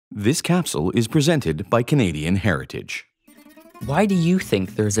This capsule is presented by Canadian Heritage. Why do you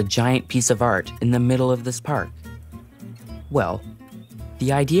think there's a giant piece of art in the middle of this park? Well,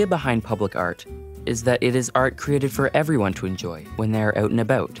 the idea behind public art is that it is art created for everyone to enjoy when they are out and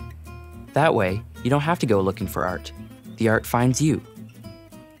about. That way, you don't have to go looking for art. The art finds you.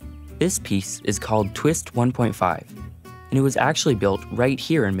 This piece is called Twist 1.5, and it was actually built right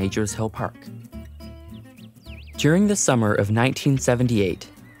here in Majors Hill Park. During the summer of 1978,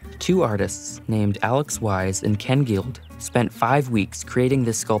 two artists named Alex Wyse and Ken Guild spent 5 weeks creating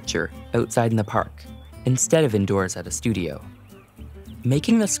this sculpture outside in the park, instead of indoors at a studio.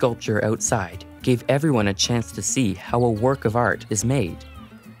 Making the sculpture outside gave everyone a chance to see how a work of art is made.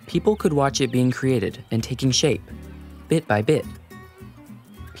 People could watch it being created and taking shape, bit by bit.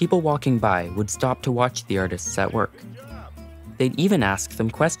 People walking by would stop to watch the artists at work. They'd even ask them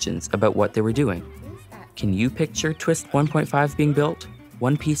questions about what they were doing. Can you picture Twist 1.5 being built,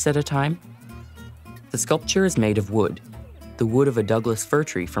 one piece at a time? The sculpture is made of wood, the wood of a Douglas fir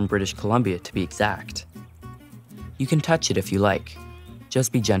tree from British Columbia to be exact. You can touch it if you like,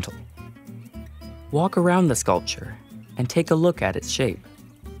 just be gentle. Walk around the sculpture and take a look at its shape.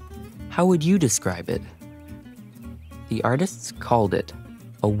 How would you describe it? The artists called it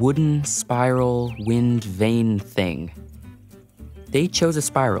a wooden spiral wind vane thing. They chose a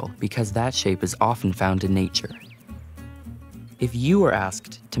spiral because that shape is often found in nature. If you were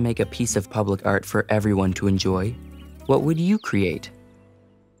asked to make a piece of public art for everyone to enjoy, what would you create?